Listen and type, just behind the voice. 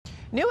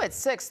New at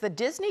 6, the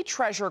Disney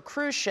Treasure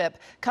cruise ship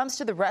comes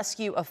to the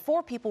rescue of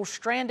 4 people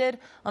stranded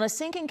on a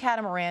sinking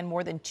catamaran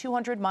more than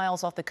 200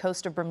 miles off the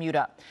coast of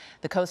Bermuda.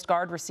 The Coast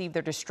Guard received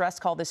their distress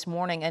call this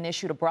morning and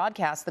issued a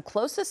broadcast. The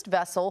closest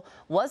vessel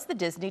was the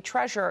Disney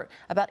Treasure,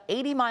 about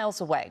 80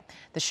 miles away.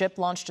 The ship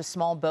launched a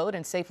small boat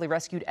and safely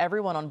rescued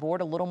everyone on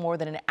board a little more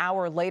than an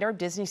hour later.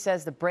 Disney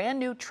says the brand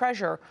new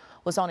Treasure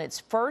was on its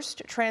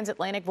first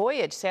transatlantic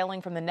voyage,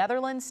 sailing from the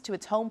Netherlands to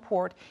its home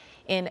port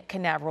in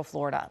Canaveral,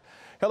 Florida.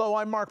 Hello,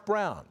 I'm Mark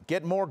Brown.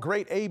 Get more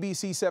great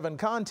ABC7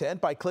 content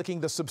by clicking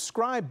the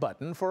subscribe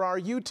button for our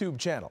YouTube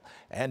channel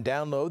and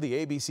download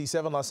the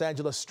ABC7 Los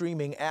Angeles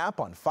streaming app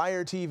on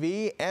Fire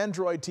TV,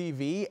 Android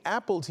TV,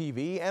 Apple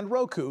TV, and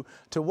Roku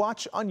to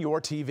watch on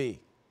your TV.